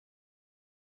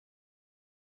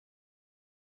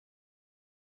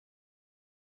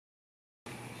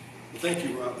Thank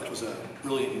you, Rob. That was a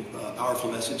really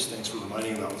powerful message. Thanks for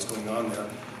reminding about what's going on there.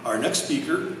 Our next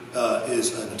speaker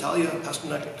is Natalia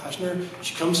Pasternak Taschner.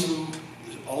 She comes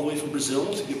all the way from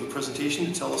Brazil to give a presentation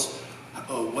to tell us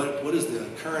what is the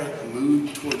current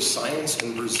mood towards science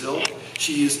in Brazil.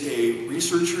 She is a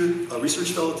research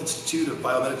fellow at the Institute of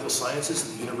Biomedical Sciences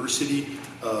at the University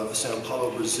of São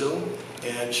Paulo, Brazil,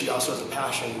 and she also has a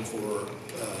passion for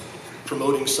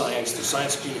promoting science through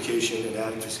science communication and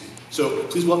advocacy. So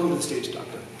please welcome to the stage,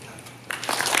 Doctor.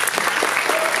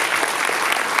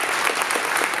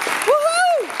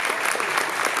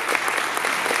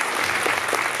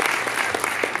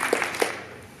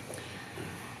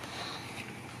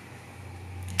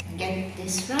 Get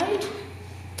this right?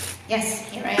 Yes,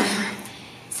 here I am.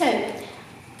 So,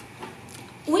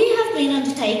 we have been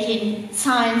undertaking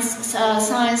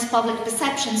science public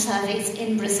perception surveys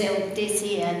in Brazil this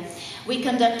year. We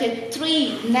conducted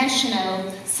 3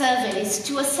 national surveys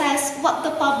to assess what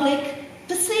the public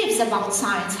perceives about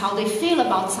science, how they feel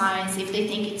about science, if they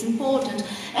think it's important,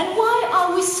 and why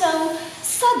are we so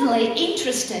suddenly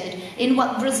interested in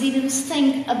what Brazilians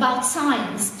think about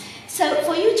science. So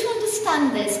for you to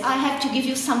understand this, I have to give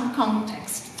you some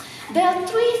context. There are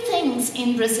 3 things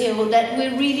in Brazil that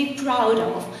we're really proud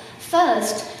of.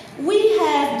 First, we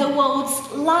have the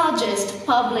world's largest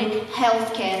public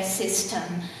healthcare system.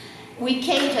 We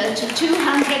cater to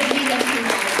 200 million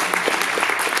people,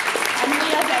 and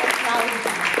we are very proud of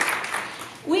that.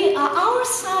 Our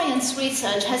science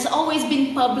research has always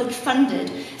been public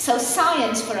funded, so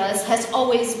science for us has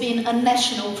always been a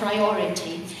national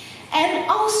priority. And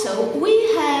also,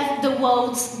 we have the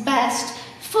world's best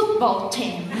football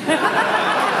team.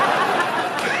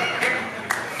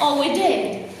 Or we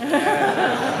did,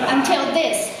 until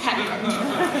this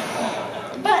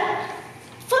happened. But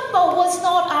football was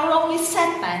not our only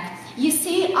setback. You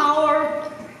see, our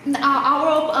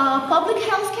public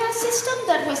healthcare system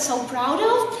that we're so proud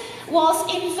of was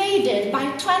invaded by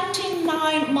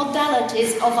 29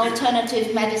 modalities of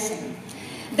alternative medicine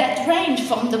that range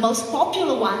from the most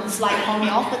popular ones like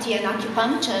homeopathy and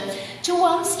acupuncture to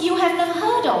ones you have never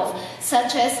heard of,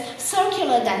 such as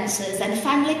circular dances and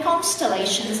family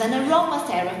constellations and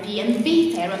aromatherapy and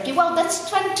bee therapy. Well, that's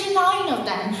 29 of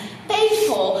them, paid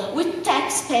for with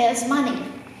taxpayers' money.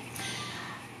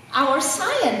 Our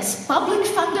science,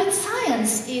 public-funded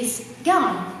science, is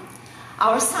gone.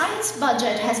 Our science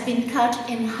budget has been cut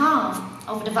in half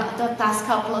over the past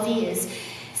couple of years.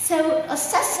 So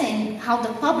assessing how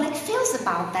the public feels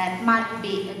about that might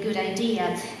be a good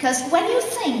idea. Because when you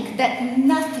think that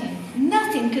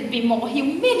nothing could be more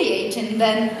humiliating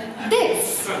than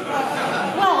this,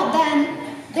 well then,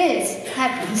 this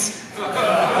happens.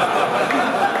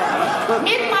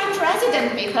 Meet my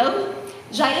president, people.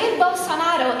 Jair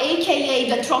Bolsonaro, aka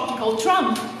the tropical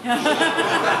Trump.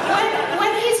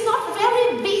 When he's not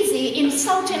very busy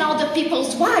insulting other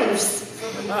people's wives,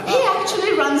 he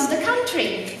actually runs the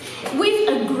country with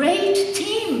a great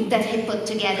team that he put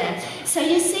together. So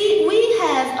you see, we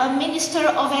have a Minister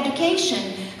of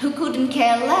Education who couldn't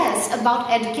care less about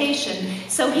education,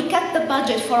 so he cut the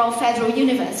budget for our federal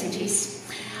universities.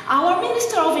 Our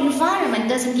Minister of Environment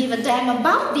doesn't give a damn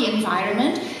about the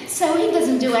environment, so he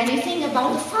doesn't do anything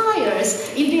about the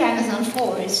fires in the Amazon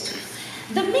forest.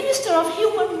 The Minister of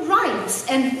Human Rights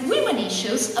and Women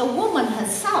Issues, a woman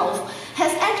herself,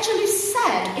 has actually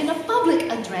said in a public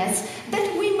address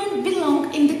that women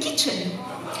belong in the kitchen.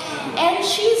 And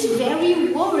she's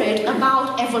very worried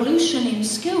about evolution in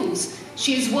schools.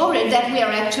 She's worried that we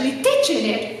are actually teaching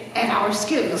it at our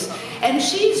schools. And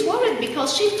she's worried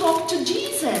because she talked to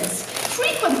Jesus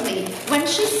frequently when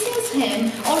she sees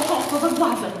him on top of a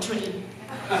guava tree.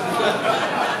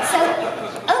 So,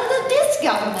 under this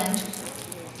government,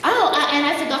 and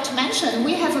I forgot to mention,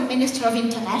 we have a Minister of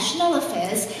International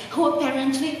Affairs who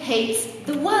apparently hates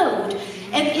the world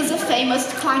and is a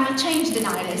famous climate change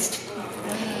denialist.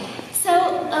 So,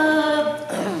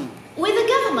 with a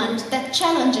government that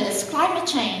challenges climate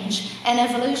change and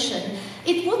evolution,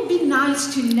 it would be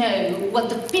nice to know what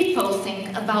the people think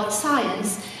about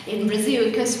science in Brazil,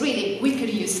 because really, we could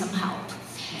use some help.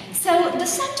 So the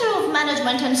Center of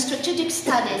Management and Strategic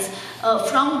Studies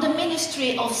from the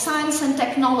Ministry of Science and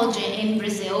Technology in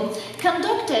Brazil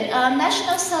conducted a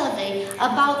national survey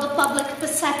about the public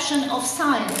perception of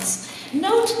science.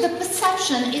 Note, the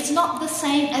perception is not the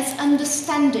same as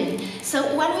understanding. So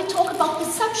when we talk about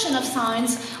perception of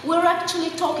science, we're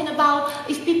actually talking about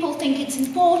if people think it's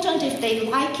important, if they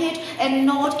like it, and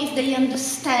not if they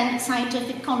understand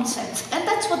scientific concepts. And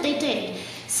that's what they did.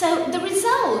 So the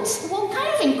results were kind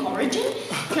of encouraging,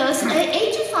 because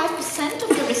 85% of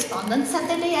the respondents said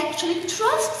that they actually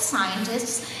trust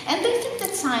scientists and they think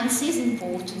that science is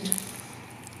important.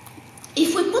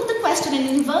 If we put the question in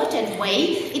an inverted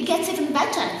way, it gets even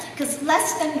better, because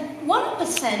less than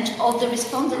 1% of the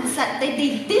respondents said that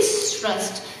they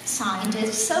distrust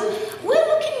scientists. So we're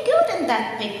looking good in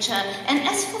that picture. And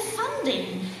as for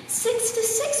funding,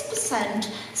 66%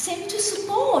 seem to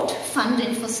support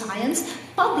funding for science,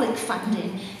 public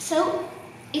funding. So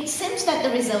it seems that the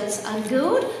results are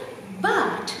good,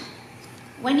 but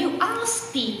when you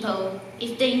ask people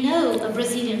if they know a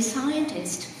Brazilian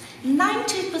scientist,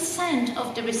 90%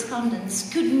 of the respondents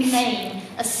could name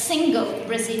a single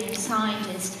Brazilian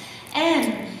scientist,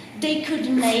 and they could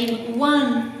name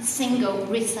one single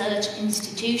research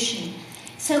institution.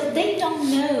 So they don't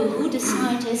know who the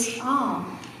scientists are,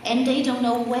 and they don't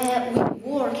know where we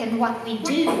work and what we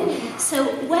do. So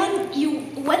when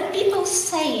people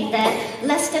say that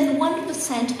less than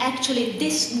 1% actually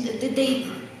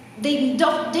they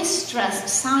don't distrust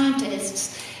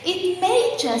scientists, it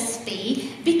may just be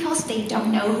because they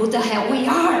don't know who the hell we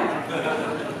are.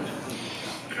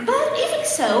 But even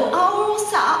so,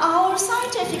 our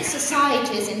scientific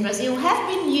societies in Brazil have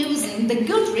been using the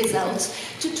good results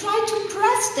to try to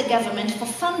press the government for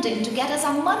funding to get us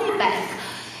our money back.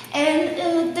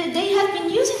 And they have been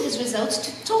using these results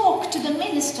to talk to the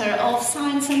Minister of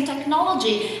Science and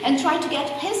Technology and try to get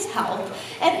his help.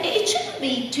 And it shouldn't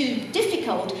be too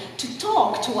difficult to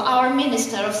talk to our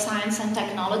Minister of Science and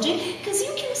Technology, because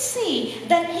you can see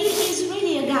that he is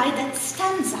really a guy that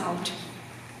stands out.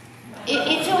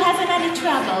 If you're having any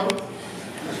trouble,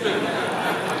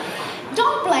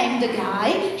 don't blame the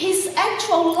guy. His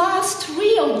actual last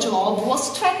real job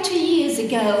was 20 years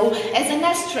ago as an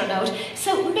astronaut,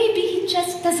 so maybe he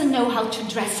just doesn't know how to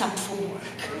dress up for work.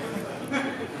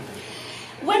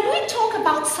 When we talk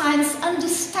about science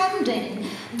understanding,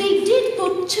 they did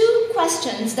put 2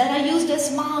 questions that are used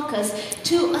as markers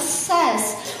to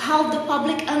assess how the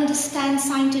public understands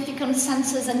scientific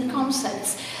consensus and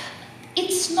concepts.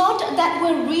 It's not that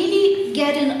we're really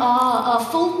getting a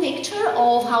full picture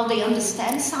of how they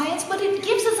understand science, but it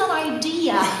gives us an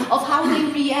idea of how they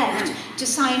react to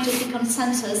scientific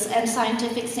consensus and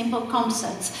scientific simple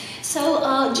concepts. So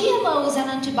GMOs and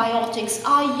antibiotics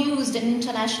are used in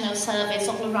international surveys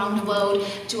all around the world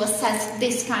to assess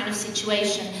this kind of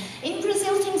situation. In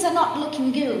Brazil, things are not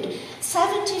looking good.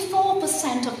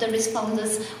 74% of the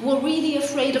respondents were really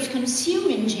afraid of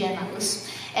consuming GMOs.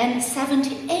 And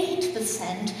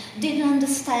 78% didn't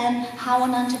understand how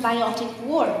an antibiotic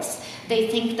works. They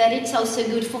think that it's also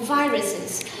good for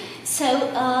viruses.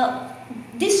 So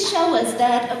this shows us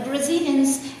that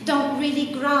Brazilians don't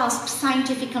really grasp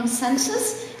scientific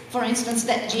consensus, for instance,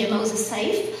 that GMOs are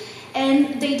safe,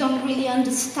 and they don't really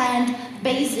understand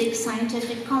basic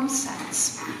scientific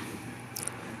concepts.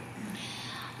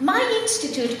 My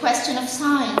institute, Question of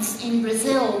Science in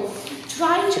Brazil,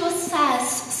 tried to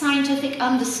assess scientific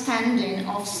understanding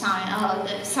of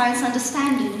science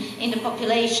understanding in the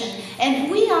population,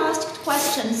 and we asked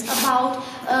questions about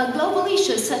global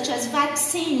issues such as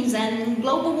vaccines and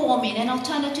global warming and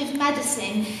alternative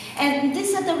medicine, and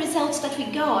these are the results that we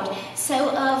got.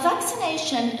 So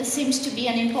vaccination seems to be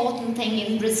an important thing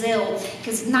in Brazil,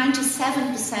 because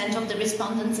 97% of the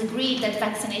respondents agreed that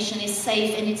vaccination is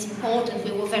safe and it's important.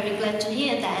 We were very glad to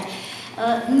hear that.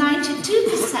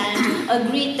 92%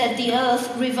 agreed that the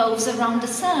Earth revolves around the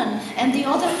Sun, and the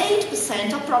other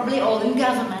 8% are probably all in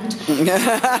government.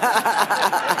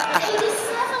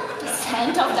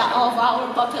 87% of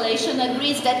our population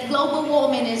agrees that global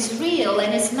warming is real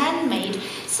and is man-made.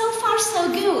 So far,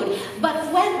 so good.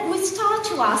 But when we start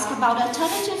to ask about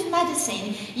alternative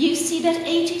medicine, you see that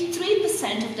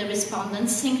 83% of the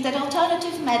respondents think that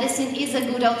alternative medicine is a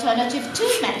good alternative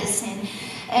to medicine.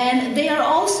 And they are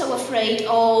also afraid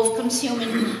of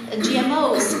consuming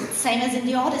GMOs, same as in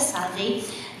the other survey.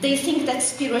 They think that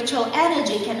spiritual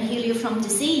energy can heal you from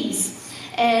disease.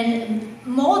 And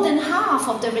more than half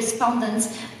of the respondents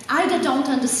either don't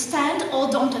understand or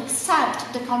don't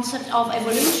accept the concept of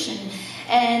evolution.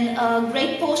 And a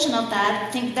great portion of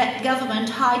that think that government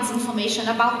hides information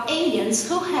about aliens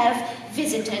who have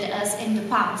visited us in the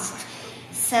past.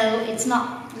 So it's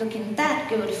not looking that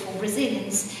good for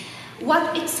Brazilians.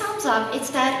 What it sums up is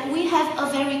that we have a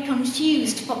very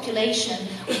confused population,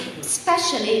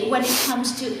 especially when it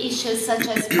comes to issues such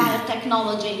as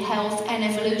biotechnology, health, and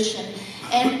evolution.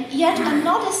 And yet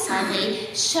another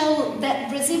survey showed that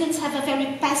Brazilians have a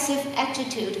very passive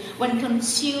attitude when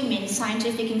consuming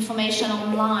scientific information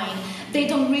online. They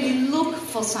don't really look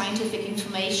for scientific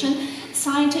information.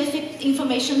 Scientific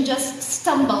information just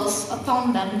stumbles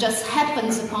upon them, just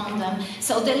happens upon them.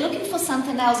 So they're looking for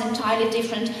something else entirely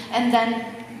different, and then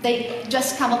they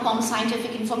just come upon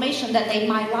scientific information that they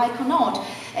might like or not.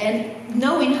 And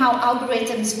knowing how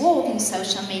algorithms work in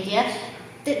social media,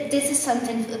 this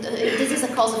is a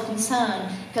cause of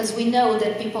concern, because we know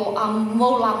that people are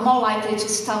more likely to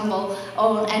stumble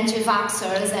on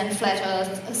anti-vaxxers and flat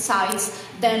earth sites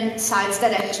than sites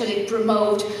that actually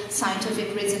promote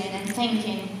scientific reasoning and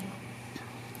thinking.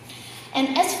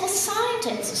 And as for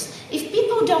scientists, if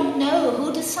people don't know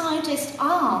who the scientists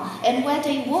are and where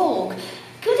they work,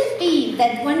 could it be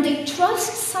that when they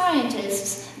trust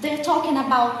scientists, they're talking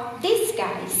about these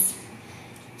guys?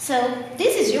 So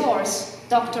this is yours,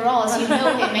 Dr. Oz, you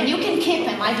know him, and you can keep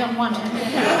him, I don't want him.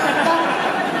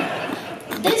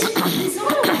 But this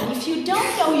other one, if you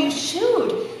don't know, you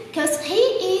should, because he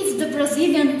is the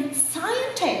Brazilian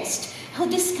scientist who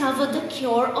discovered the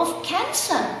cure of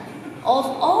cancer, of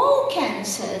all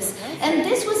cancers. And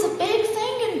this was a big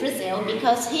thing in Brazil,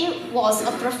 because he was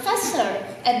a professor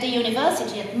at the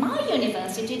university, at my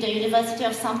university, the University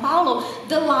of São Paulo,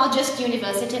 the largest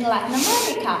university in Latin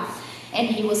America. And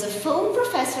he was a full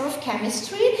professor of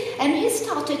chemistry, and he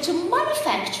started to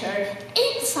manufacture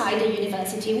inside the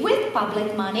university, with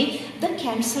public money, the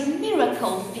cancer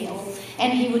miracle pill,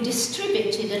 and he would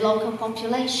distribute to the local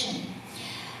population.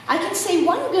 I can say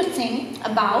one good thing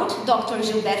about Dr.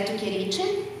 Gilberto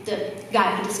Quiriche, the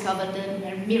guy who discovered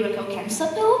the miracle cancer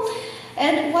pill,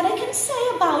 and what I can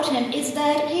say about him is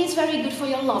that he's very good for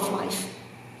your love life.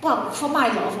 Well, for my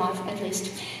love life, at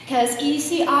least. Because, you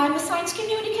see, I'm a science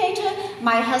communicator,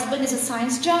 my husband is a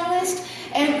science journalist,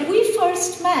 and we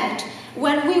first met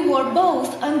when we were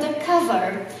both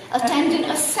undercover, attending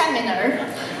a seminar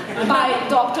by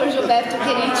Dr. Gilberto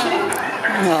Quiriche.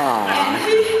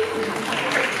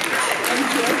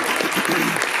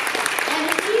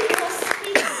 And he was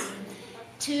speaking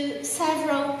to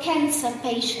several cancer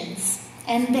patients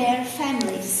and their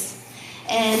families,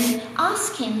 and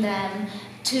asking them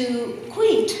to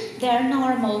quit their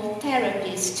normal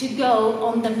therapies to go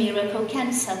on the miracle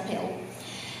cancer pill.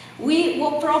 We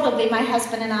were probably, my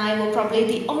husband and I were probably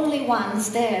the only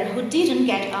ones there who didn't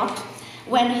get up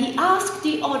when he asked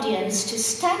the audience to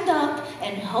stand up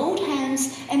and hold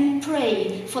hands and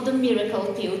pray for the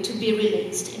miracle pill to be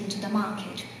released into the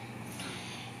market.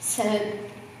 So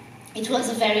it was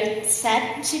a very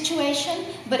sad situation,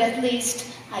 but at least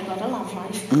I got a love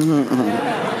life.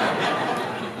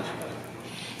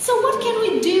 So what can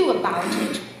we do about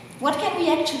it? What can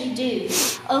we actually do?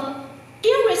 A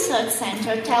Pew Research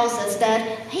Center tells us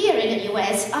that here in the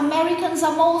US, Americans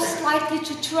are most likely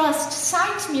to trust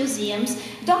science museums,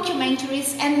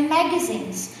 documentaries, and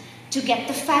magazines to get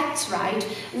the facts right.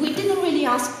 We didn't really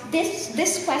ask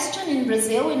this question in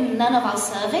Brazil in none of our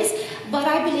surveys, but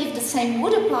I believe the same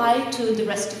would apply to the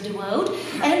rest of the world.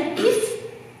 And if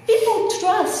people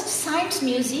trust science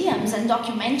museums and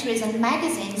documentaries and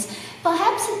magazines,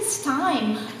 perhaps it's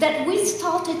time that we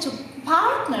started to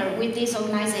partner with these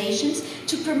organizations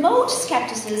to promote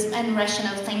skepticism and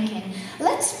rational thinking.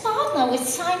 Let's partner with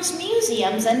science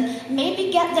museums and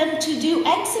maybe get them to do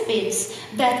exhibits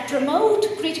that promote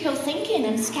critical thinking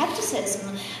and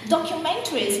skepticism.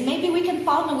 Documentaries, maybe we can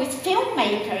partner with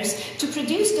filmmakers to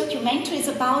produce documentaries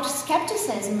about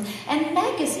skepticism. And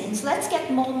magazines, let's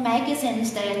get more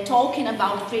magazines that are talking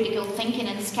about critical thinking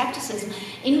and skepticism.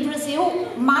 In Brazil,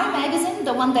 my magazine,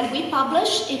 the one that we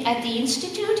publish at the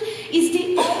Institute, is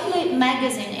the only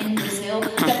magazine in Brazil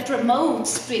that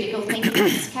promotes critical thinking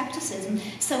and skepticism.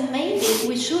 So maybe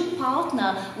we should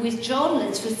partner with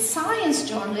journalists, with science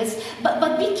journalists, but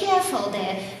be careful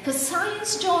there, because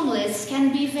science journalists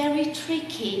can be very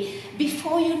tricky.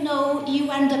 Before you know,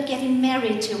 you end up getting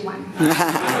married to one.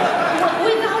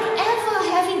 Without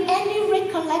ever having any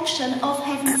recollection of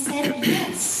having said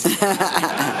yes.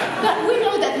 But we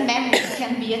know that memory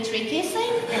can be a tricky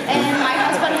thing, and my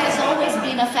husband has always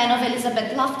been a fan of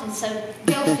Elizabeth Loftus, so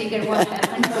go figure what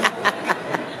happened.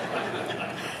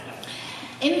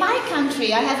 In my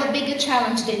country, I have a bigger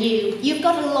challenge than you. You've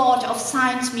got a lot of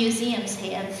science museums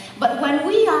here, but when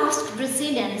we asked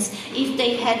Brazilians if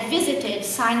they had visited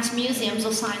science museums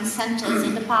or science centers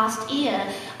in the past year,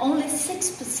 only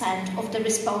 6% of the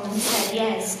respondents said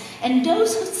yes. And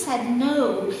those who said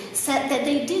no said that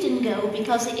they didn't go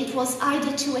because it was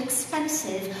either too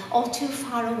expensive or too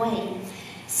far away.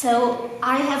 So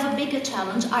I have a bigger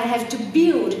challenge. I have to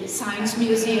build science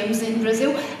museums in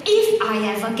Brazil if I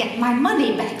ever get my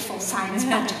money back for science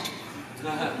budget.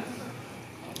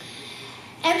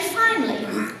 And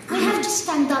finally, we have to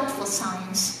stand up for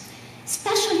science,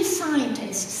 especially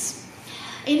scientists.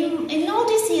 In all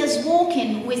these years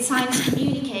working with science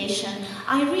communication,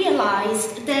 I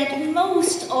realized that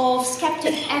most of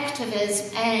skeptic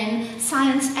activism and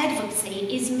science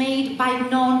advocacy is made by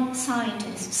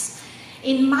non-scientists.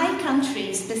 In my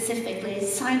country specifically,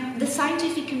 the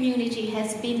scientific community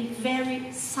has been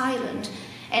very silent,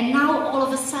 and now all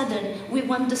of a sudden we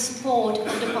want the support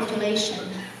of the population.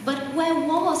 But where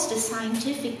was the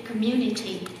scientific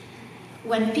community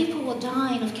when people were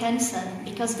dying of cancer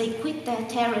because they quit their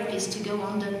therapies to go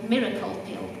on the miracle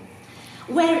pill?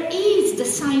 Where is the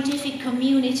scientific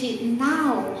community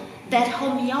now that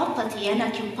homeopathy and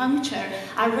acupuncture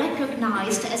are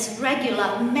recognized as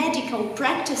regular medical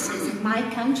practices in my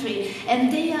country, and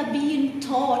they are being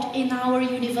taught in our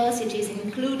universities,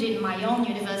 including my own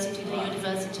university, the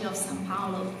University of São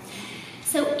Paulo?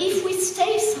 So if we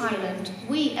stay silent,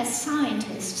 we as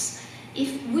scientists,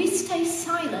 if we stay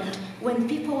silent when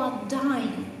people are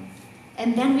dying,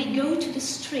 and then we go to the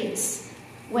streets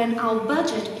when our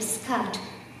budget is cut,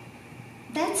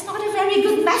 that's not a very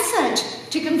good message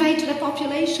to convey to the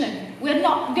population. We're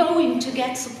not going to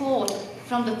get support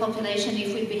from the population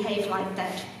if we behave like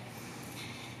that.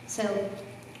 So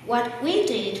what we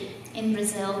did in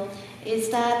Brazil is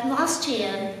that last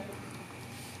year,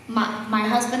 my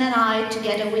husband and I,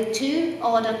 together with 2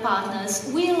 other partners,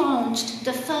 we launched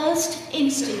the first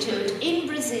institute in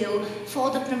Brazil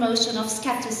for the promotion of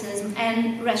skepticism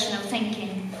and rational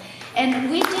thinking. And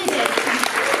we did it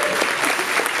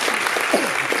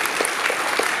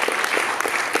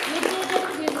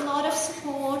with a lot of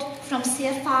support from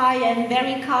CFI and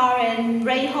Barry Carr and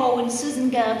Ray Ho and Susan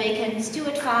Gerbic and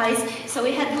Stuart Weiss. So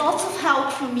we had lots of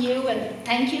help from you, and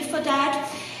thank you for that.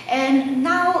 And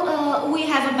now we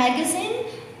have a magazine.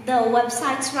 The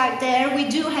website's right there. We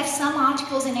do have some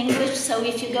articles in English, so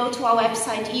if you go to our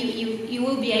website, you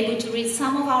will be able to read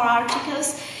some of our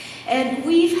articles. And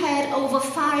we've had over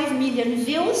 5 million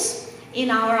views in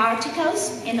our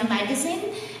articles in the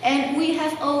magazine, and we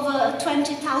have over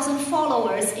 20,000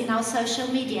 followers in our social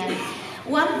media.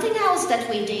 One thing else that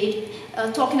we did,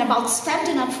 talking about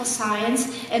standing up for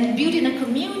science and building a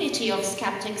community of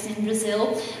skeptics in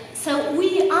Brazil, so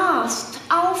we asked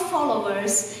our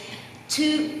followers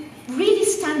to really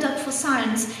stand up for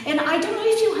science. And I don't know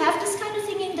if you have this kind of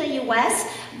thing in the US,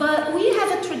 but we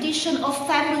have a tradition of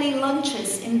family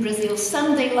lunches in Brazil,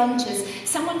 Sunday lunches.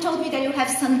 Someone told me that you have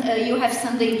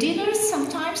Sunday dinners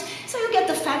sometimes, so you get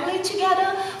the family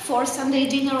together for Sunday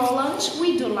dinner or lunch.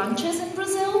 We do lunches in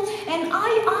Brazil, and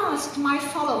I asked my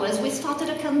followers, we started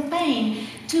a campaign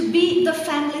to be the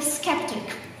family skeptic.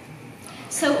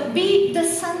 So be the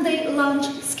Sunday lunch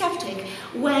skeptic.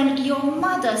 When your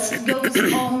mother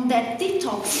goes on that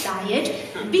detox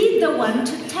diet, be the one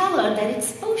to tell her that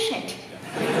it's bullshit.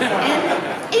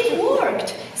 And it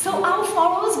worked. So our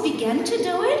followers began to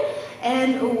do it,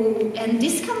 and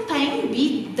this campaign,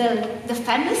 Be the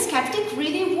Family Skeptic,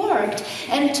 really worked.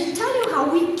 And to tell you how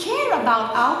we care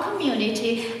about our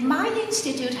community, my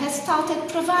institute has started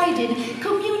providing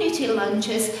community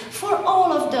lunches for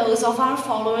all of those of our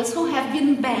followers who have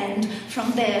been banned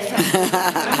from their families.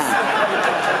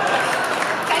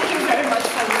 Thank you very much.